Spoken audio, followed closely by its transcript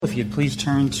If you'd please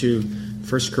turn to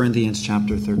 1 Corinthians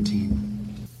chapter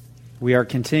 13. We are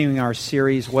continuing our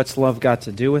series, What's Love Got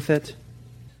to Do with It?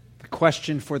 The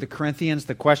question for the Corinthians,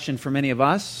 the question for many of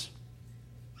us.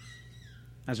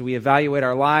 As we evaluate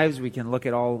our lives, we can look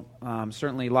at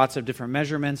certainly lots of different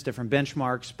measurements, different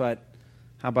benchmarks, but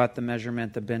how about the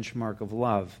measurement, the benchmark of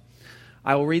love?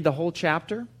 I will read the whole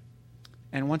chapter,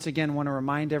 and once again want to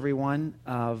remind everyone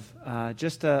of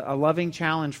just a loving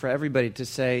challenge for everybody to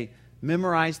say,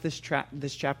 memorize this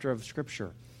chapter of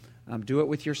Scripture.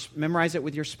 Memorize it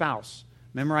with your spouse.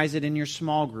 Memorize it in your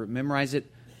small group. Memorize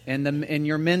it in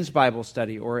your men's Bible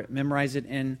study, or memorize it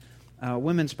in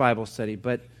women's Bible study.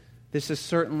 But this is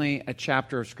certainly a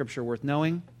chapter of Scripture worth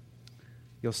knowing.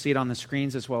 You'll see it on the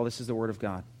screens as well. This is the Word of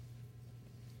God.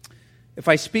 If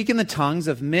I speak in the tongues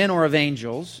of men or of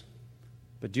angels,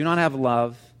 but do not have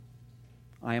love,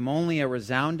 I am only a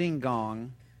resounding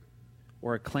gong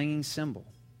or a clanging cymbal.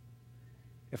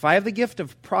 If I have the gift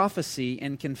of prophecy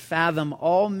and can fathom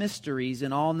all mysteries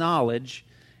and all knowledge,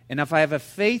 and if I have a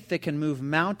faith that can move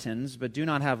mountains but do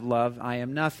not have love, I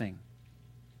am nothing.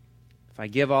 If I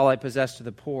give all I possess to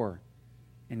the poor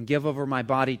and give over my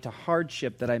body to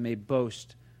hardship that I may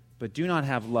boast, but do not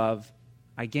have love,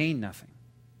 I gain nothing.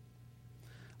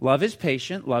 Love is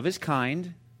patient, love is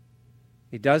kind.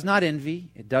 It does not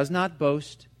envy, it does not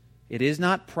boast, it is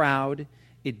not proud.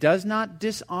 It does not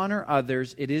dishonor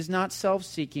others. It is not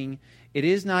self-seeking. It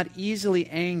is not easily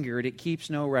angered. It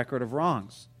keeps no record of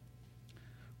wrongs.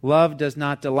 Love does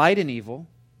not delight in evil,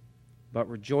 but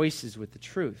rejoices with the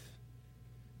truth.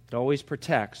 It always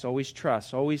protects, always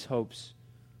trusts, always hopes,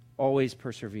 always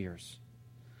perseveres.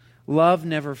 Love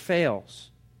never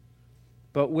fails.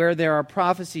 But where there are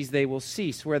prophecies, they will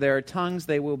cease. Where there are tongues,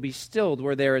 they will be stilled.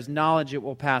 Where there is knowledge, it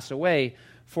will pass away.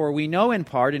 For we know in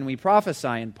part and we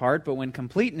prophesy in part, but when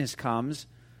completeness comes,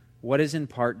 what is in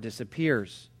part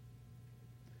disappears.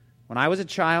 When I was a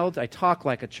child, I talked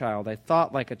like a child, I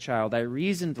thought like a child, I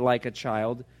reasoned like a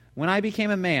child. When I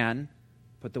became a man,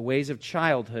 put the ways of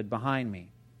childhood behind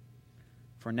me.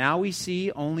 For now we see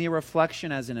only a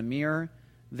reflection as in a mirror,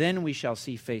 then we shall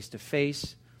see face to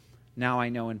face. Now I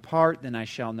know in part, then I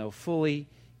shall know fully,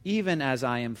 even as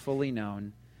I am fully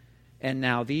known. And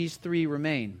now these three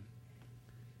remain: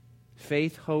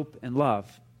 faith, hope, and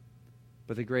love.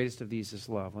 But the greatest of these is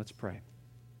love. Let's pray.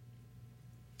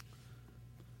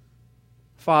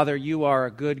 Father, you are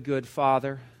a good, good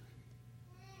Father.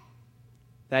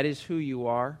 That is who you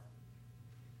are.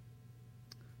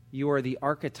 You are the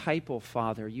archetypal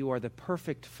Father. You are the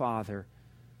perfect Father.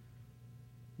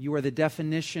 You are the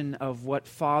definition of what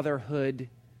fatherhood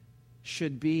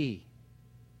should be.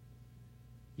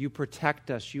 You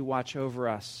protect us, you watch over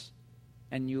us,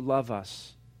 and you love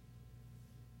us.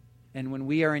 And when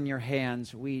we are in your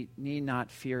hands, we need not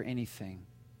fear anything.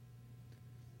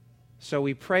 So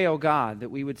we pray, O God, that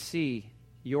we would see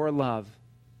your love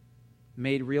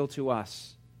made real to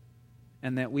us,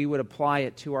 and that we would apply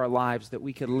it to our lives, that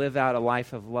we could live out a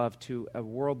life of love to a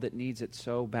world that needs it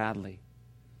so badly.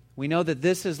 We know that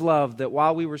this is love, that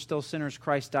while we were still sinners,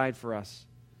 Christ died for us.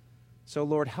 So,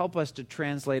 Lord, help us to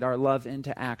translate our love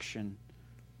into action.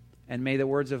 And may the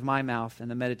words of my mouth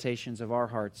and the meditations of our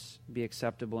hearts be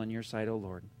acceptable in your sight, O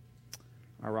Lord,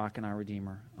 our rock and our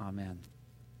Redeemer. Amen.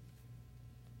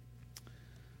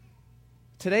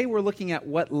 Today we're looking at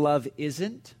what love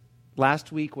isn't.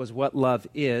 Last week was what love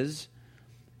is.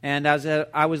 And as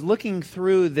I was looking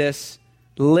through this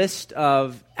list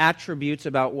of attributes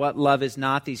about what love is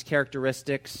not, these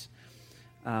characteristics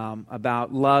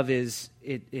about love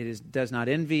does not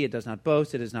envy, it does not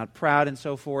boast, it is not proud, and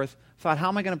so forth. Thought, how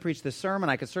am I going to preach this sermon?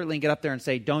 I could certainly get up there and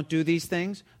say, don't do these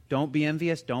things. Don't be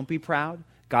envious. Don't be proud.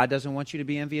 God doesn't want you to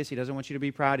be envious. He doesn't want you to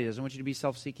be proud. He doesn't want you to be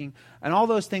self-seeking. And all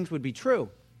those things would be true.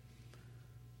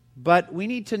 But we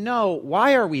need to know,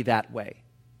 why are we that way?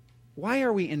 Why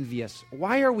are we envious?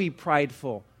 Why are we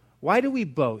prideful? Why do we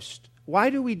boast? Why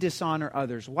do we dishonor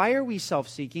others? Why are we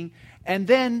self-seeking? And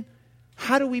then,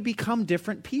 how do we become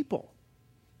different people?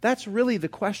 That's really the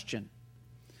question.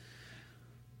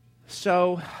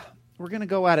 So, we're going to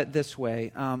go at it this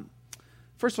way.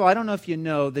 First of all, I don't know if you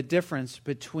know the difference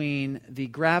between the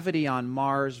gravity on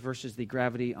Mars versus the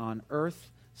gravity on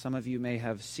Earth. Some of you may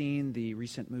have seen the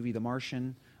recent movie The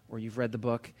Martian, or you've read the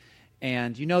book,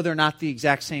 and you know they're not the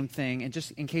exact same thing. And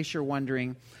just in case you're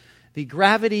wondering, the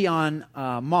gravity on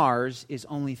Mars is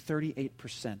only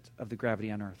 38% of the gravity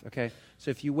on Earth, okay?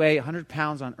 So if you weigh 100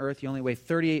 pounds on Earth, you only weigh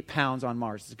 38 pounds on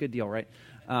Mars. It's a good deal, right?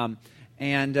 I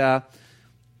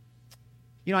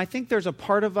think there's a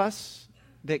part of us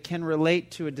that can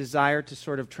relate to a desire to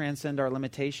sort of transcend our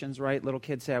limitations, right? Little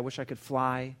kids say, I wish I could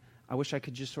fly. I wish I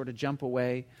could just sort of jump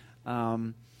away.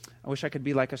 I wish I could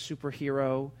be like a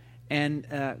superhero. And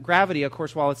gravity, of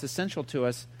course, while it's essential to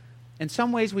us, in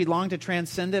some ways we long to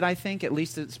transcend it, I think, at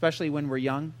least especially when we're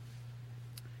young.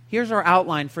 Here's our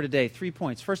outline for today, 3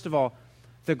 points. First of all,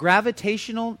 the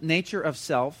gravitational nature of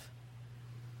self,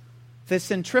 the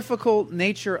centrifugal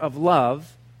nature of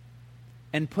love,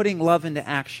 and putting love into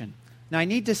action. Now, I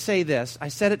need to say this. I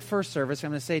said it first service.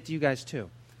 I'm going to say it to you guys too.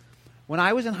 When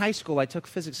I was in high school, I took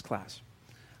physics class.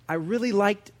 I really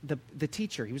liked the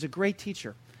teacher. He was a great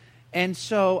teacher. And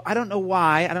so, I don't know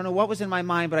why. I don't know what was in my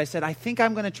mind, but I said, I think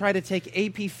I'm going to try to take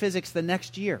AP Physics the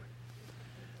next year.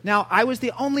 Now, I was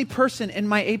the only person in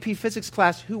my AP Physics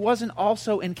class who wasn't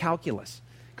also in calculus,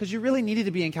 because you really needed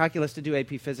to be in calculus to do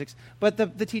AP Physics. But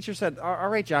the teacher said, all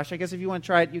right, Josh, I guess if you want to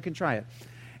try it, you can try it.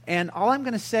 And all I'm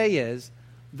going to say is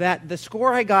that the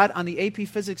score I got on the AP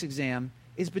Physics exam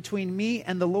is between me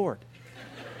and the Lord.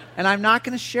 And I'm not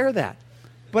going to share that.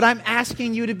 But I'm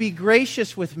asking you to be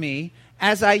gracious with me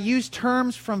as I use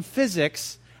terms from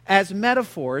physics as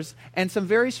metaphors. And some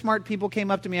very smart people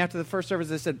came up to me after the first service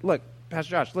and said, look,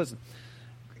 Pastor Josh, listen,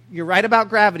 you're right about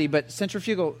gravity, but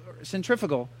centrifugal,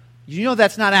 you know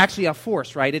that's not actually a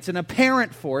force, right? It's an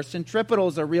apparent force. Centripetal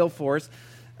is a real force.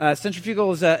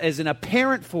 Centrifugal is an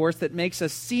apparent force that makes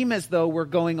us seem as though we're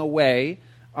going away.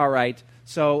 All right,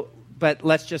 so, but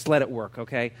let's just let it work,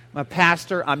 okay? I'm a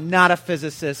pastor. I'm not a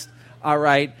physicist, all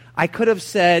right? I could have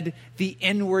said the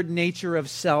inward nature of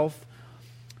self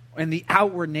and the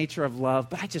outward nature of love,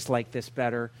 but I just like this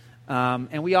better.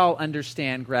 And we all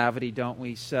understand gravity, don't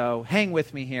we? So hang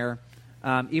with me here,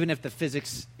 even if the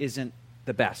physics isn't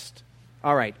the best.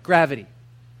 All right, gravity.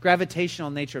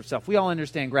 Gravitational nature of self. We all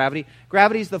understand gravity.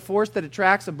 Gravity is the force that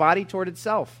attracts a body toward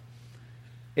itself.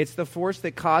 It's the force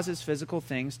that causes physical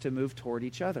things to move toward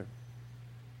each other.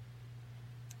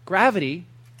 Gravity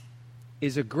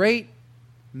is a great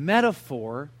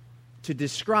metaphor to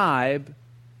describe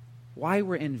why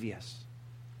we're envious,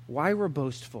 why we're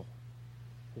boastful,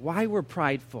 why we're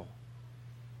prideful,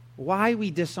 why we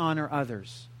dishonor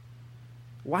others,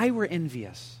 why we're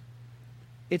envious.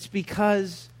 It's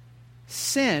because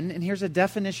sin, and here's a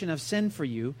definition of sin for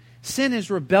you, sin is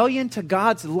rebellion to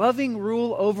God's loving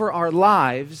rule over our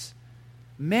lives,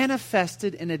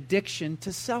 manifested in addiction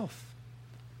to self.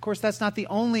 Of course, that's not the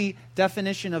only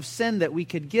definition of sin that we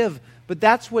could give, but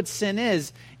that's what sin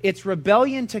is. It's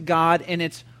rebellion to God, and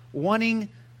it's wanting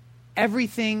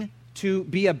everything to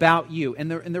be about you.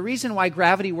 And the reason why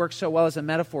gravity works so well as a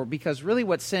metaphor, because really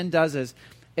what sin does is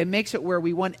it makes it where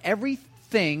we want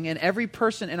everything and every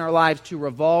person in our lives to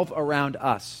revolve around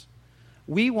us.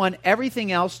 We want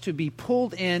everything else to be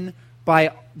pulled in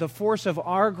by the force of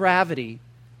our gravity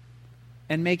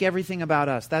and make everything about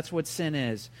us. That's what sin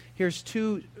is. Here's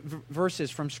two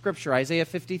verses from Scripture. Isaiah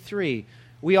 53.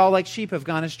 We all like sheep have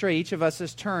gone astray. Each of us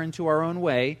has turned to our own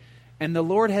way. And the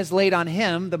Lord has laid on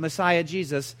him, the Messiah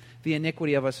Jesus, the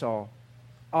iniquity of us all.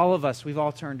 All of us, we've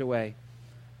all turned away.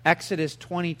 Exodus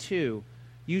 22.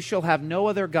 You shall have no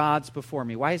other gods before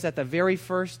me. Why is that the very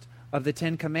first of the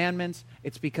 10 Commandments?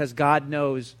 It's because God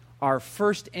knows our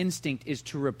first instinct is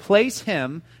to replace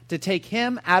him, to take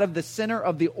him out of the center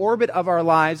of the orbit of our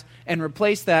lives and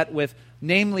replace that with,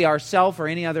 namely, ourself or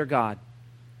any other god.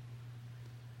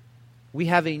 We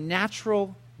have a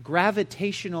natural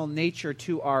gravitational nature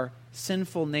to our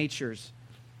sinful natures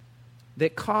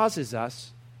that causes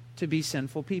us to be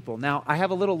sinful people. Now, I have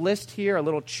a little list here, a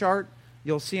little chart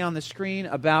you'll see on the screen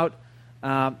about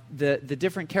the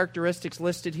different characteristics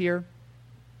listed here.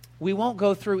 We won't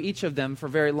go through each of them for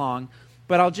very long,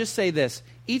 but I'll just say this.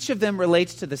 Each of them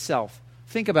relates to the self.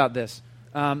 Think about this.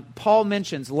 Paul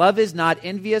mentions, love is not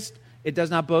envious, it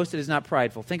does not boast, it is not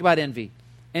prideful. Think about envy.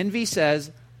 Envy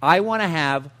says, I want to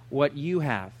have what you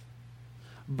have.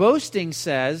 Boasting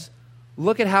says,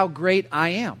 look at how great I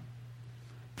am.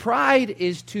 Pride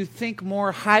is to think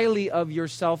more highly of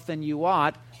yourself than you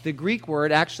ought. The Greek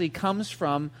word actually comes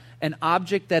from an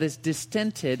object that is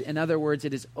distended. In other words,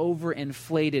 it is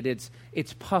overinflated.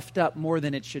 It's puffed up more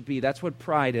than it should be. That's what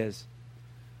pride is.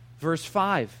 Verse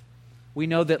 5, we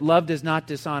know that love does not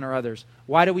dishonor others.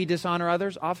 Why do we dishonor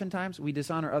others? Oftentimes, we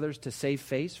dishonor others to save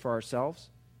face for ourselves.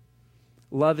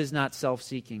 Love is not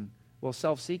self-seeking. Well,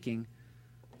 self-seeking,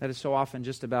 that is so often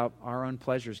just about our own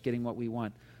pleasures, getting what we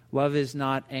want. Love is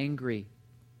not angry.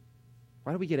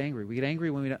 Why do we get angry? We get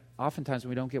angry oftentimes when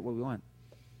we don't get what we want.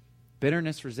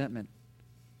 Bitterness, resentment.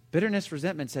 Bitterness,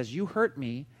 resentment says, you hurt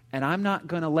me, and I'm not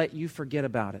going to let you forget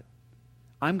about it.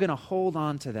 I'm going to hold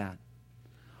on to that.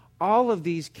 All of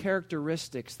these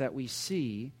characteristics that we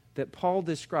see, that Paul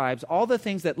describes, all the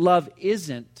things that love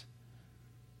isn't,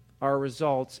 are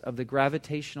results of the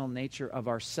gravitational nature of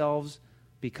ourselves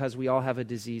because we all have a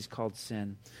disease called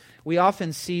sin. We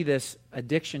often see this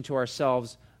addiction to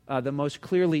ourselves the most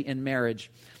clearly in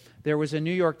marriage. There was a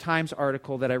New York Times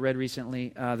article that I read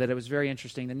recently that it was very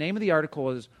interesting. The name of the article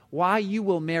is Why You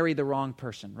Will Marry the Wrong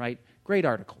Person, right? Great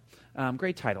article.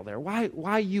 Great title there.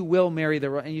 Why you will marry the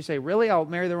wrong... And you say, really? I'll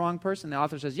marry the wrong person? The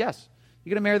author says, yes,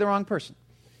 you're going to marry the wrong person.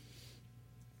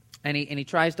 And he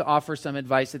tries to offer some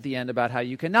advice at the end about how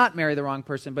you cannot marry the wrong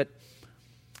person, but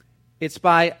it's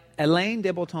by Alain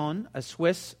de Botton, a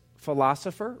Swiss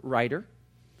philosopher, writer.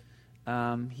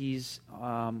 He's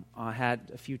had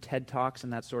a few TED Talks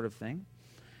and that sort of thing.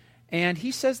 And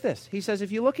he says this. He says,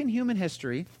 if you look in human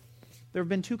history, there have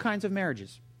been two kinds of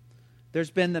marriages. There's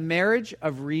been the marriage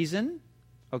of reason.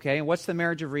 Okay, and what's the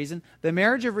marriage of reason? The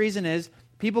marriage of reason is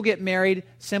people get married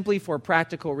simply for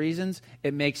practical reasons.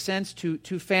 It makes sense to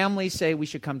families say we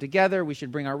should come together, we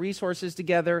should bring our resources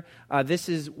together. This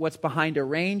is what's behind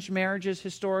arranged marriages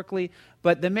historically.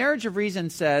 But the marriage of reason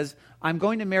says, I'm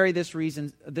going to marry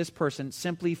this person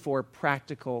simply for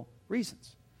practical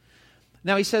reasons.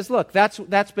 Now he says, look,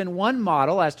 that's been one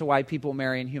model as to why people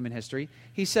marry in human history.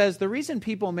 He says the reason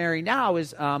people marry now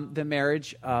is the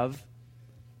marriage of,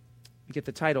 you get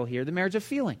the title here, the marriage of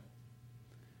feeling.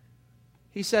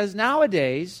 He says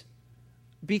nowadays,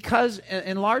 because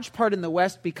in large part in the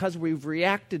West, because we've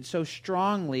reacted so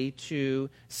strongly to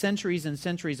centuries and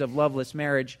centuries of loveless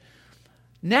marriage,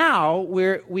 now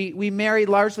we marry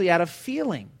largely out of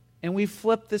feeling, and we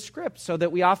flip the script so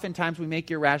that we oftentimes we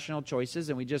make irrational choices,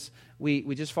 and we just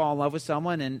fall in love with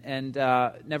someone, and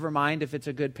never mind if it's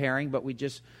a good pairing, but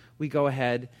we go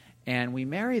ahead and we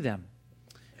marry them.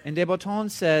 And de Botton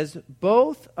says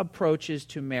both approaches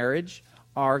to marriage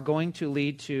are going to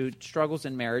lead to struggles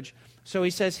in marriage. So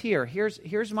he says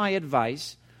here's my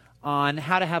advice on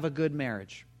how to have a good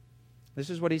marriage. This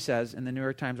is what he says in the New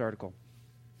York Times article.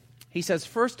 He says,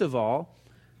 first of all,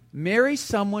 marry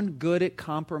someone good at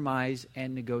compromise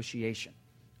and negotiation.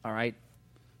 All right?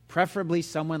 Preferably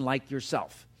someone like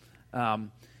yourself.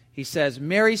 He says,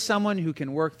 marry someone who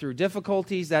can work through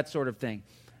difficulties, that sort of thing.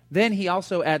 Then he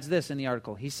also adds this in the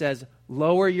article. He says,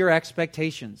 lower your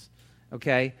expectations.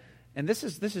 Okay? And this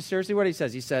is seriously what he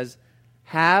says. He says,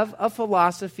 have a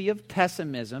philosophy of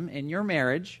pessimism in your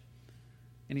marriage.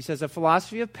 And he says, a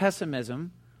philosophy of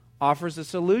pessimism offers a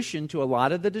solution to a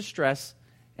lot of the distress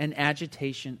and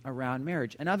agitation around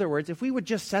marriage. In other words, if we would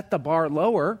just set the bar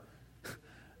lower,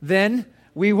 then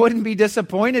we wouldn't be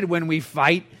disappointed when we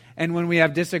fight and when we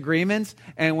have disagreements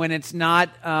and when it's not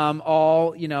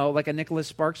all, like a Nicholas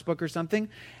Sparks book or something.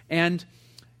 And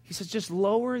he says, just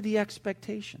lower the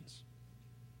expectations.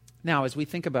 Now, as we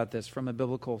think about this from a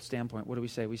biblical standpoint, what do we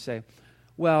say? We say,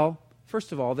 well,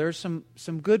 first of all, there's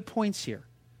some good points here.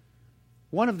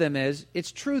 One of them is,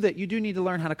 it's true that you do need to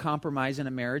learn how to compromise in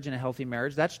a marriage, in a healthy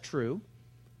marriage. That's true,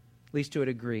 at least to a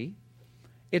degree.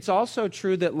 It's also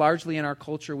true that largely in our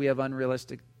culture we have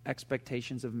unrealistic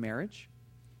expectations of marriage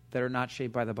that are not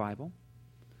shaped by the Bible.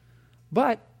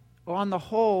 But on the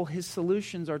whole, his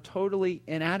solutions are totally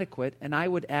inadequate, and I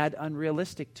would add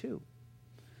unrealistic too.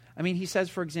 I mean, he says,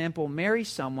 for example, marry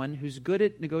someone who's good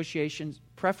at negotiations,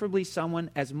 preferably someone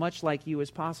as much like you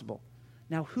as possible.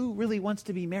 Now, who really wants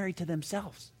to be married to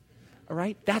themselves? All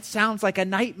right? That sounds like a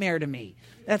nightmare to me.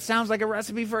 That sounds like a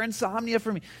recipe for insomnia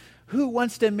for me. Who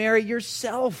wants to marry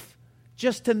yourself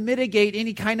just to mitigate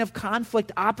any kind of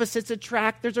conflict? Opposites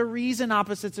attract. There's a reason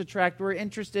opposites attract. We're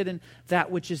interested in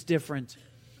that which is different.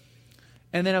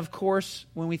 And then, of course,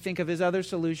 when we think of his other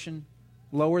solution,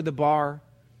 lower the bar,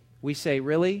 we say,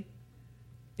 really?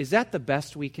 Is that the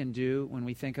best we can do when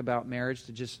we think about marriage,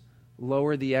 to just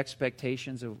lower the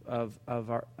expectations of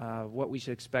our, what we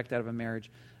should expect out of a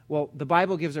marriage? Well, the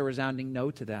Bible gives a resounding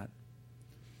no to that.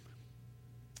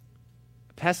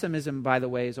 Pessimism, by the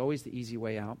way, is always the easy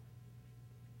way out.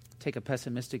 Take a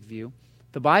pessimistic view.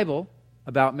 The Bible,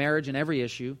 about marriage and every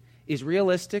issue, is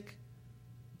realistic,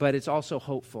 but it's also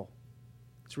hopeful.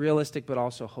 It's realistic, but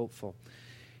also hopeful.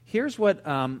 Here's what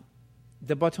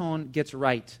de Botton gets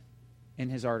right in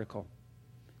his article.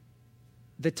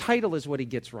 The title is what he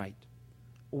gets right.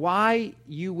 Why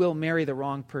You Will Marry the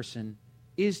Wrong Person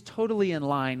is totally in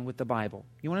line with the Bible.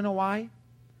 You want to know why?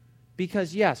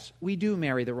 Because yes, we do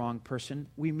marry the wrong person.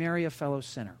 We marry a fellow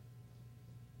sinner.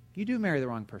 You do marry the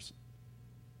wrong person.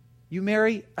 You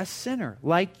marry a sinner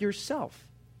like yourself.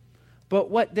 But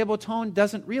what de Botton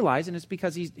doesn't realize, and it's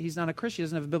because he's not a Christian, he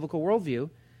doesn't have a biblical worldview,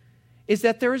 is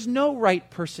that there is no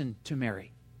right person to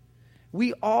marry.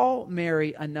 We all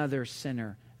marry another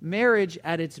sinner. Marriage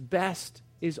at its best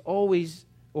is always,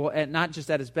 or not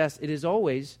just at its best, it is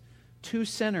always two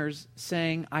sinners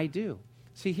saying, I do.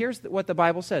 See, here's what the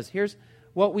Bible says. Here's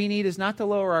what we need is not to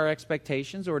lower our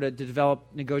expectations or to develop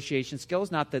negotiation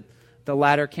skills, not that the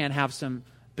latter can't have some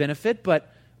benefit, but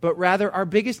rather our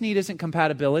biggest need isn't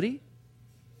compatibility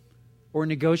or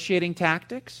negotiating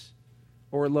tactics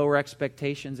or lower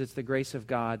expectations. It's the grace of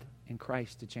God in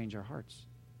Christ to change our hearts.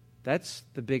 That's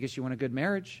the biggest. You want a good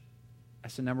marriage?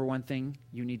 That's the number one thing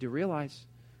you need to realize.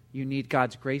 You need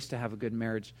God's grace to have a good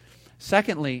marriage.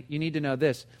 Secondly, you need to know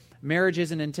this. Marriage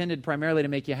isn't intended primarily to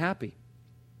make you happy.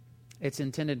 It's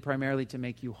intended primarily to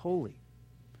make you holy.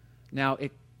 Now,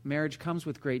 marriage comes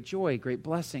with great joy, great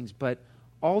blessings, but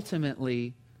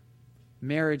ultimately,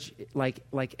 marriage,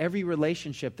 like every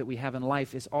relationship that we have in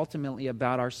life, is ultimately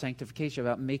about our sanctification,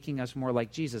 about making us more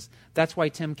like Jesus. That's why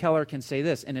Tim Keller can say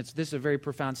this, and this is a very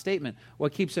profound statement.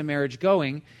 What keeps a marriage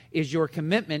going is your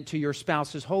commitment to your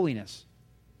spouse's holiness.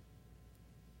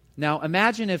 Now,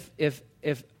 imagine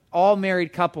if all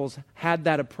married couples had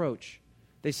that approach.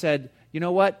 They said, you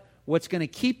know what? What's going to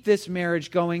keep this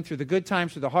marriage going through the good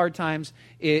times, through the hard times,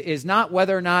 is not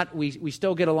whether or not we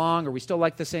still get along or we still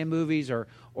like the same movies or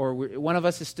one of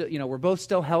us is still, we're both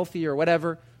still healthy or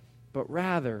whatever, but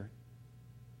rather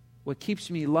what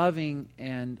keeps me loving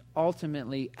and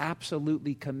ultimately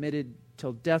absolutely committed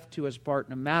till death to us part,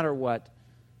 no matter what,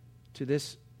 to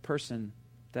this person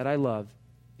that I love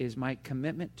is my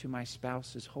commitment to my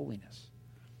spouse's holiness.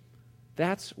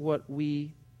 That's what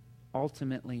we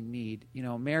ultimately need.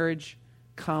 Marriage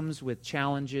comes with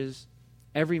challenges.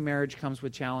 Every marriage comes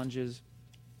with challenges.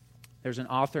 There's an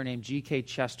author named G.K.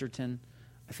 Chesterton,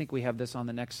 I think we have this on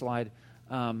the next slide,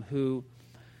 who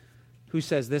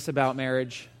says this about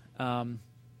marriage.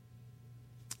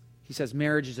 He says,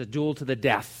 marriage is a duel to the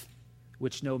death,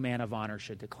 which no man of honor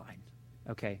should decline.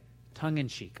 Okay,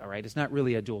 tongue-in-cheek, all right? It's not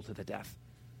really a duel to the death.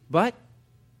 But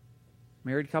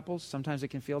married couples, sometimes it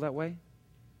can feel that way.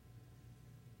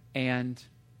 And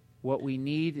what we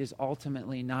need is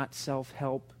ultimately not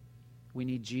self-help. We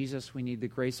need Jesus. We need the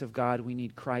grace of God. We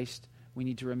need Christ. We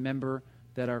need to remember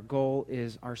that our goal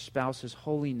is our spouse's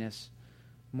holiness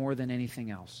more than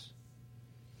anything else.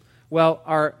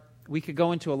 Well, we could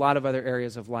go into a lot of other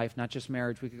areas of life, not just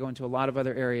marriage. We could go into a lot of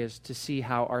other areas to see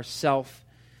how our self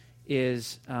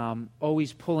is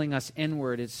always pulling us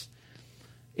inward.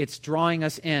 It's drawing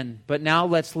us in. But now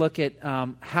let's look at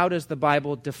how does the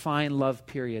Bible define love,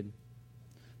 period.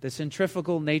 The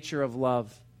centrifugal nature of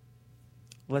love.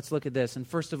 Let's look at this. And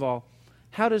first of all,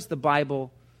 how does the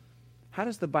Bible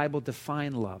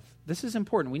define love? This is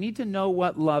important. We need to know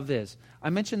what love is. I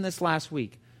mentioned this last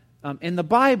week. In the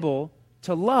Bible,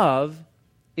 to love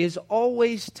is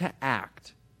always to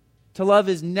act. To love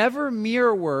is never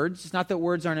mere words. It's not that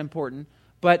words aren't important,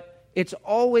 but it's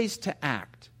always to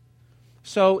act.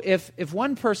 So if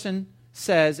one person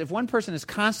is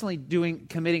constantly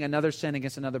committing another sin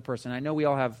against another person, I know we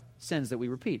all have sins that we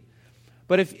repeat,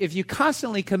 but if you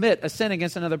constantly commit a sin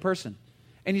against another person,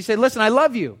 and you say, listen, I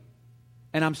love you,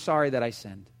 and I'm sorry that I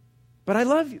sinned, but I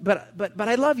love you, but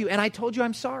I love you, and I told you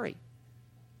I'm sorry.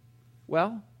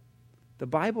 Well, the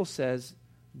Bible says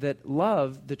that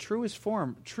love, the truest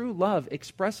form, true love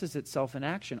expresses itself in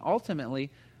action. Ultimately,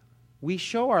 we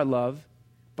show our love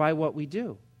by what we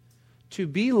do. To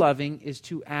be loving is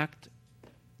to act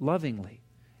lovingly.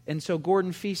 And so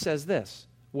Gordon Fee says this.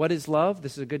 What is love?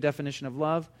 This is a good definition of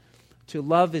love. To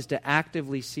love is to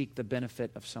actively seek the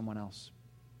benefit of someone else.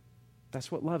 That's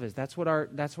what love is. That's what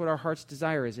our heart's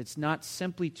desire is. It's not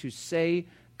simply to say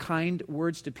kind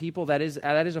words to people. That is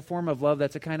a form of love.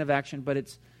 That's a kind of action. But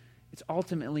it's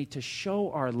ultimately to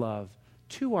show our love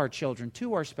to our children,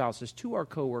 to our spouses, to our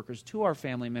coworkers, to our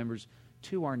family members,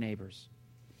 to our neighbors.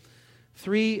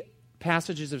 3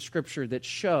 passages of Scripture that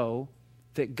show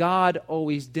that God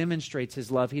always demonstrates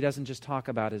His love. He doesn't just talk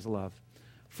about His love.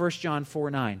 1 John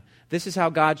 4:9. This is how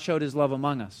God showed His love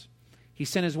among us. He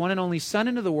sent His one and only Son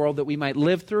into the world that we might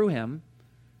live through Him.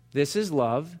 This is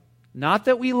love. Not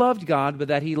that we loved God, but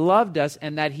that He loved us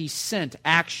and that He sent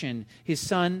His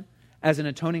Son as an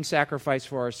atoning sacrifice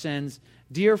for our sins.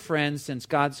 Dear friends, since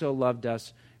God so loved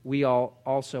us, we all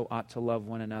also ought to love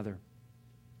one another.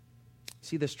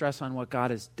 See the stress on what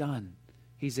God has done.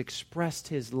 He's expressed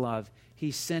His love. He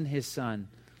sent His Son.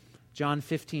 John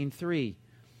 15:3.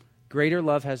 Greater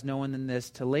love has no one than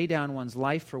this, to lay down one's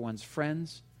life for one's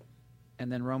friends.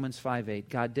 And then Romans 5:8.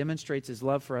 God demonstrates His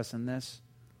love for us in this.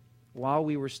 While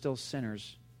we were still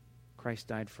sinners, Christ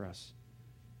died for us.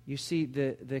 You see,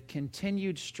 the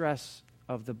continued stress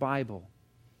of the Bible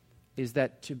is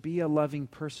that to be a loving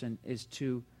person is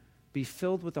to be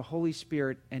filled with the Holy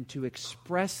Spirit and to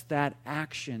express that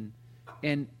action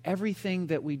in everything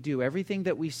that we do, everything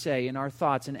that we say, in our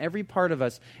thoughts, in every part of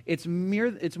us. It's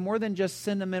more than just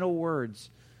sentimental words,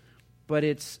 but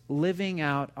it's living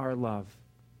out our love.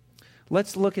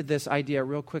 Let's look at this idea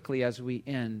real quickly as we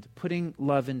end, putting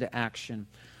love into action.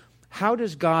 How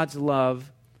does God's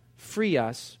love free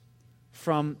us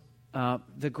from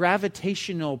the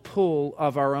gravitational pull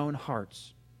of our own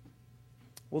hearts?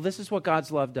 Well, this is what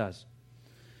God's love does.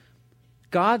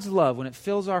 God's love, when it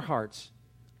fills our hearts,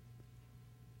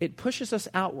 it pushes us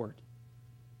outward,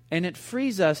 and it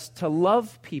frees us to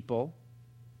love people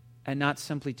and not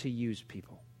simply to use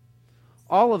people.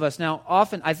 All of us, now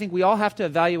often, I think we all have to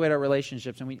evaluate our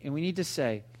relationships, and we need to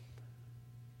say,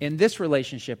 in this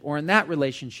relationship or in that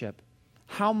relationship,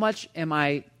 how much am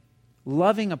I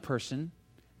loving a person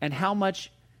and how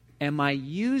much am I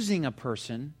using a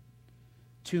person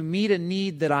to meet a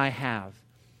need that I have?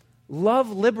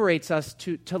 Love liberates us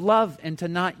to love and to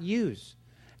not use.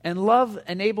 And love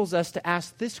enables us to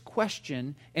ask this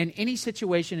question in any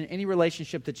situation, in any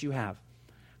relationship that you have.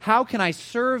 How can I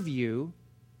serve you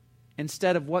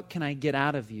instead of what can I get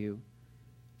out of you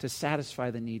to satisfy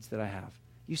the needs that I have?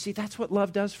 You see, that's what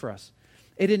love does for us.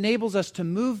 It enables us to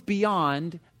move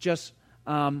beyond just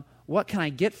what can I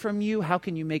get from you? How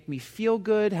can you make me feel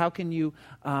good? How can you,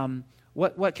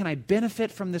 what can I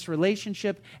benefit from this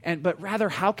relationship? But rather,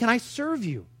 how can I serve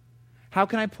you? How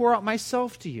can I pour out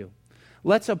myself to you?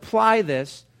 Let's apply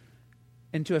this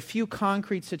into a few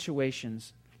concrete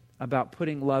situations about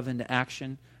putting love into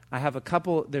action.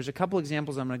 There's a couple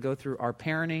examples I'm going to go through. Our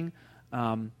parenting,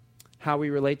 how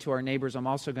we relate to our neighbors. I'm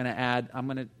going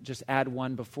to just add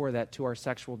one before that to our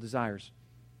sexual desires.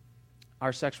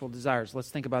 Our sexual desires. Let's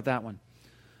think about that one.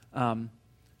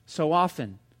 So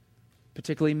often,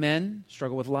 particularly men,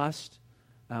 struggle with lust.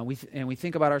 We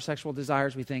think about our sexual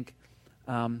desires. We think,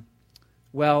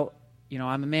 well, you know,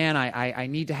 I'm a man. I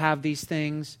need to have these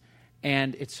things.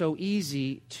 And it's so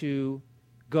easy to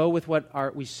go with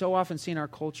what we so often see in our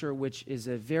culture, which is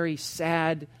a very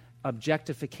sad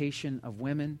objectification of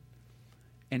women.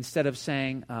 Instead of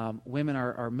saying women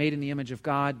are made in the image of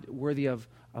God, worthy of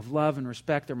love and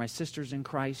respect. They're my sisters in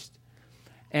Christ.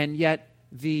 And yet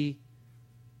the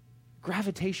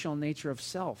gravitational nature of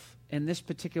self in this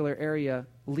particular area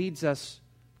leads us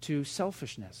to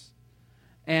selfishness.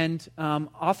 And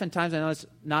oftentimes, I know it's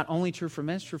not only true for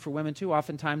men, it's true for women too.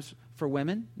 Oftentimes for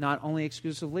women, not only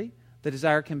exclusively, the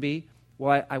desire can be,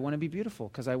 well, I want to be beautiful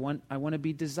because I want to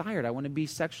be desired. I want to be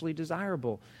sexually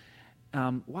desirable.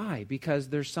 Why? Because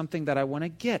there's something that I want to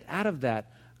get out of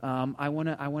that. I want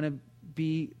to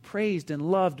be praised and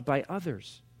loved by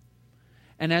others.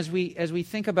 And as we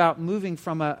think about moving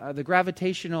from the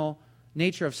gravitational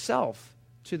nature of self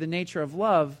to the nature of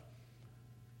love,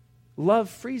 love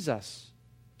frees us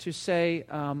to say,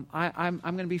 I'm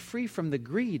going to be free from the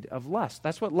greed of lust.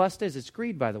 That's what lust is. It's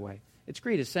greed, by the way. It's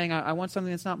greed. It's saying I want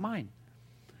something that's not mine.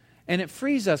 And it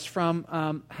frees us from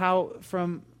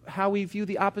how we view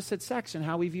the opposite sex and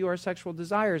how we view our sexual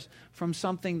desires, from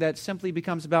something that simply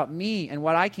becomes about me and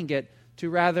what I can get, to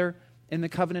rather, in the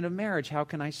covenant of marriage, how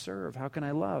can I serve? How can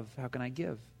I love? How can I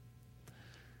give?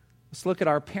 Let's look at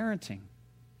our parenting.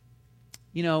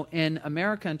 You know, in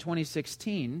America in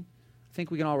 2016, I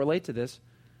think we can all relate to this,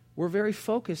 we're very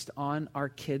focused on our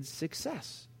kids'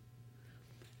 success.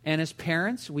 And as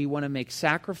parents, we want to make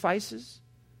sacrifices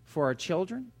for our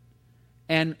children.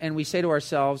 And we say to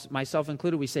ourselves, myself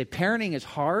included, we say, parenting is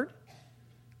hard.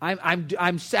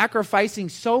 I'm sacrificing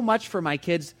so much for my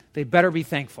kids, they better be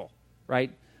thankful,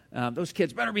 right? Those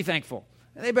kids better be thankful.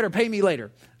 And they better pay me later.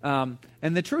 And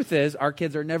the truth is, our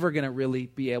kids are never going to really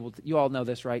be able to, you all know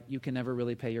this, right? You can never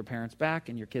really pay your parents back,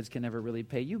 and your kids can never really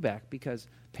pay you back, because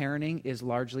parenting is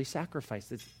largely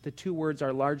sacrifice. The two words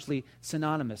are largely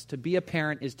synonymous. To be a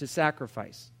parent is to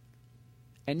sacrifice.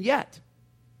 And yet,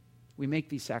 we make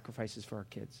these sacrifices for our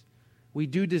kids. We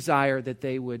do desire that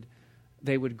they would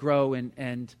grow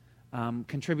and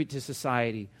contribute to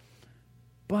society.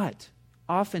 But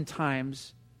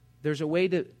oftentimes, there's a way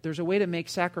to make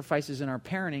sacrifices in our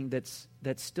parenting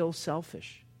that's still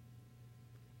selfish.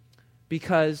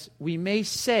 Because we may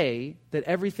say that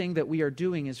everything that we are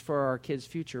doing is for our kids'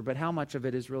 future, but how much of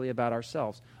it is really about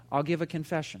ourselves? I'll give a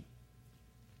confession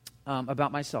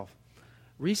about myself.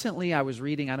 Recently, I was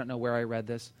reading, I don't know where I read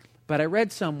this, but I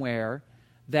read somewhere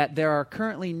that there are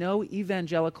currently no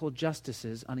evangelical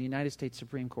justices on the United States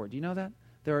Supreme Court. Do you know that?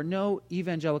 There are no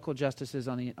evangelical justices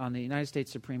on the United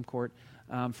States Supreme Court.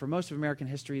 For most of American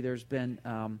history, there's been,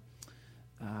 at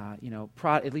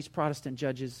least Protestant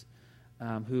judges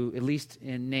who, at least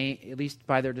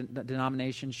by their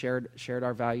denomination, shared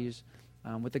our values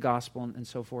with the gospel and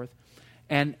so forth.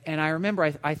 And I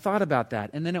remember I thought about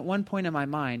that, and then at one point in my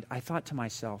mind, I thought to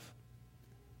myself,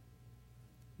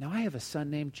 now I have a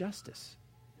son named Justice.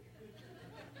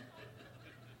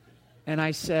 And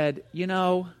I said,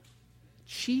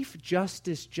 Chief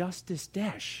Justice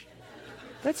Desch.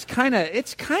 It's kind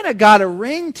of got a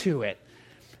ring to it.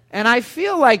 And I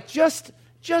feel like just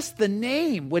the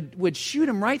name would shoot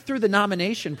him right through the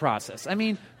nomination process. I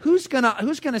mean, who's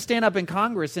gonna stand up in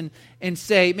Congress and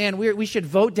say, man, we should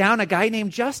vote down a guy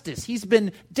named Justice? He's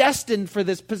been destined for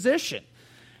this position.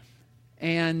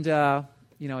 And,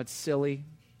 it's silly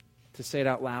to say it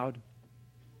out loud.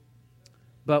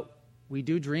 But we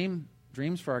do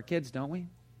dreams for our kids, don't we?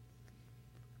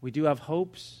 We do have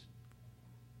hopes.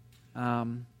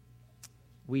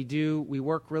 We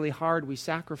work really hard, we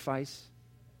sacrifice.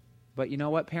 But you know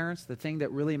what, parents? The thing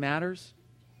that really matters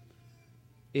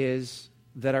is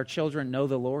that our children know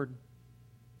the Lord.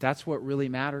 That's what really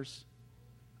matters.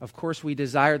 Of course, we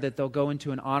desire that they'll go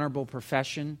into an honorable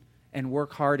profession and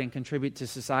work hard and contribute to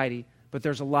society, but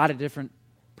there's a lot of different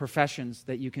professions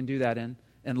that you can do that in.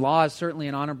 And law is certainly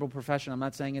an honorable profession. I'm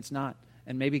not saying it's not.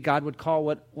 And maybe God would call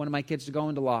one of my kids to go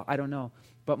into law. I don't know.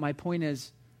 But my point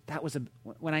is,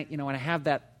 when I have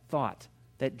that thought,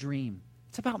 that dream,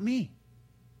 it's about me.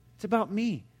 It's about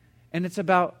me. And it's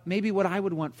about maybe what I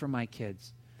would want for my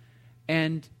kids.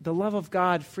 And the love of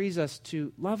God frees us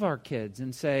to love our kids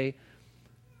and say,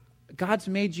 God's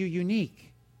made you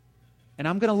unique. And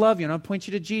I'm going to love you, and I'm going to point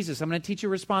you to Jesus. I'm going to teach you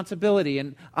responsibility,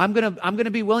 and I'm going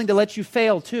to be willing to let you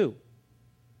fail too.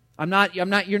 You're not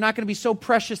going to be so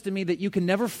precious to me that you can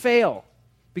never fail.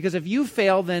 Because if you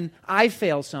fail, then I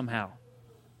fail somehow.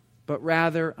 But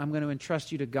rather, I'm going to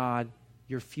entrust you to God,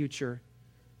 your future,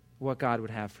 what God would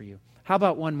have for you. How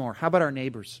about one more? How about our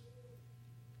neighbors?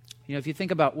 If you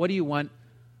think about what do you want,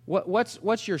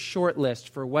 what's your short list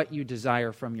for what you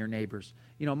desire from your neighbors?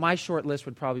 My short list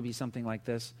would probably be something like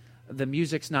this. The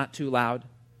music's not too loud,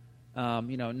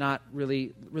 not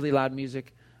really loud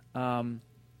music.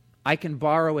 I can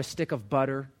borrow a stick of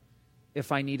butter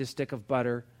if I need a stick of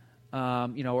butter,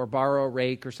 or borrow a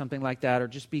rake or something like that, or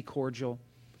just be cordial.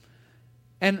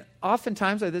 And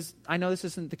oftentimes, I know this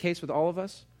isn't the case with all of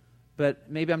us,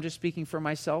 but maybe I'm just speaking for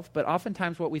myself, but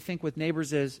oftentimes what we think with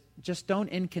neighbors is, just don't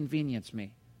inconvenience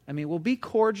me. I mean, we'll be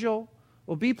cordial,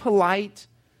 we'll be polite,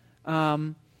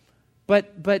 but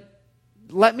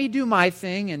let me do my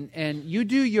thing, and you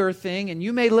do your thing, and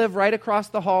you may live right across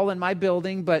the hall in my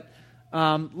building, but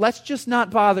let's just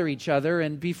not bother each other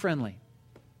and be friendly.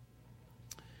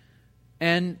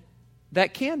 And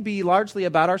that can be largely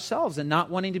about ourselves and not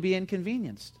wanting to be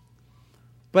inconvenienced.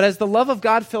 But as the love of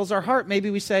God fills our heart, maybe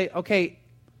we say, okay,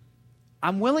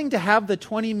 I'm willing to have the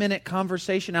 20-minute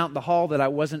conversation out in the hall that I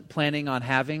wasn't planning on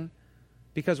having,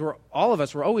 because we're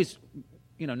always,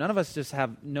 none of us just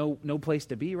have no place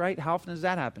to be, right? How often does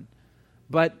that happen?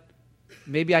 But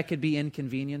maybe I could be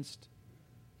inconvenienced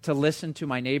to listen to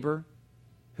my neighbor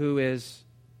who is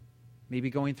maybe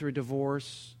going through a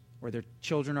divorce, or their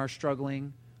children are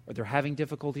struggling, or they're having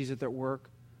difficulties at their work,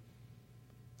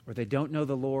 or they don't know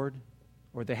the Lord,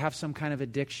 or they have some kind of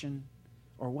addiction,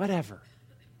 or whatever.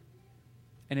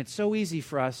 And it's so easy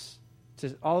for us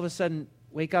to all of a sudden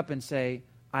wake up and say,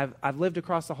 I've lived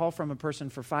across the hall from a person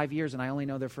for 5 years and I only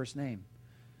know their first name.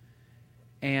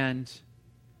 And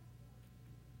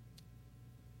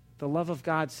the love of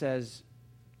God says,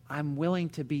 I'm willing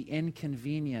to be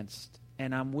inconvenienced,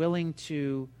 and I'm willing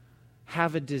to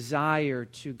have a desire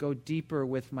to go deeper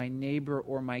with my neighbor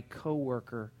or my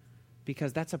coworker,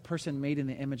 because that's a person made in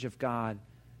the image of God,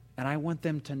 and I want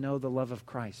them to know the love of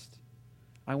Christ.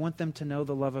 I want them to know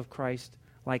the love of Christ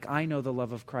like I know the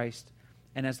love of Christ.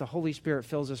 And as the Holy Spirit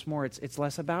fills us more, it's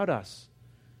less about us,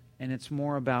 and it's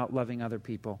more about loving other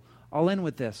people. I'll end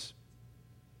with this.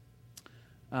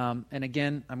 And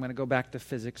again, I'm going to go back to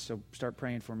physics, so start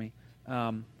praying for me.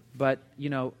 But,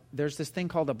 there's this thing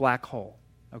called a black hole,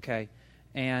 okay?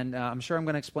 And I'm sure I'm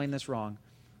going to explain this wrong.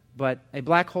 But a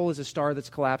black hole is a star that's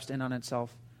collapsed in on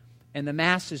itself. And the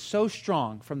mass is so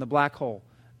strong from the black hole.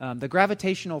 The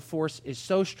gravitational force is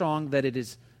so strong that it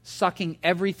is sucking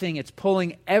everything. It's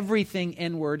pulling everything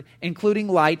inward, including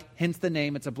light, hence the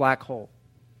name. It's a black hole.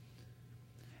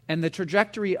 And the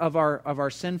trajectory of our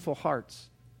sinful hearts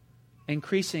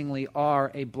increasingly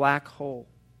are a black hole,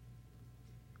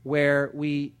 where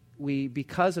we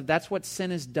because of that's what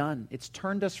sin has done. It's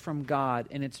turned us from God,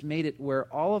 and it's made it where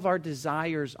all of our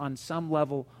desires on some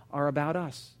level are about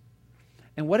us.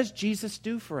 And what does Jesus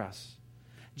do for us?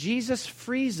 Jesus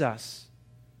frees us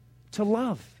to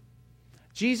love.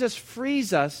 Jesus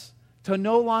frees us to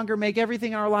no longer make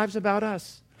everything in our lives about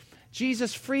us.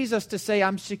 Jesus frees us to say,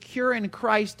 I'm secure in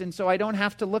Christ, and so I don't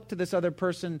have to look to this other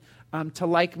person to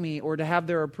like me or to have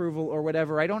their approval or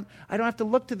whatever. I don't have to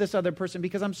look to this other person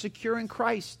because I'm secure in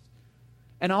Christ.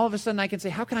 And all of a sudden I can say,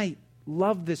 how can I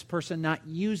love this person, not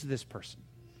use this person?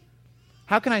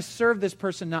 How can I serve this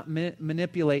person, not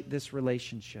manipulate this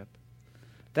relationship?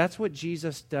 That's what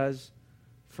Jesus does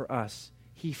for us.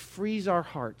 He frees our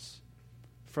hearts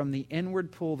from the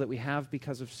inward pull that we have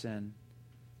because of sin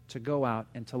to go out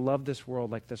and to love this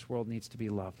world like this world needs to be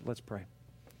loved. Let's pray.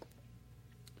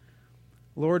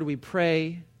 Lord, we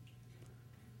pray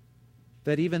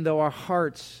that even though our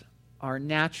hearts are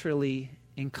naturally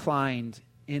inclined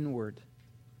inward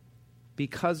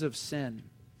because of sin,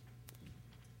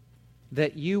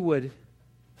 that you would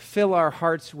fill our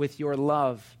hearts with your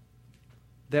love,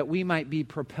 that we might be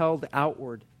propelled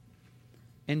outward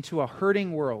into a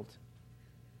hurting world.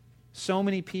 So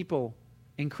many people,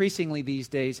 increasingly these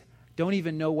days, don't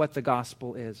even know what the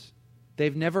gospel is.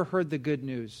 They've never heard the good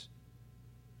news.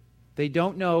 They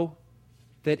don't know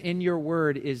that in your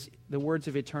word is the words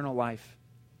of eternal life.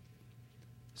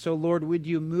 So, Lord, would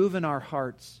you move in our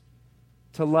hearts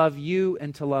to love you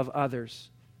and to love others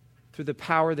through the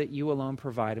power that you alone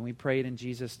provide. And we pray it in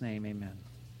Jesus' name, amen.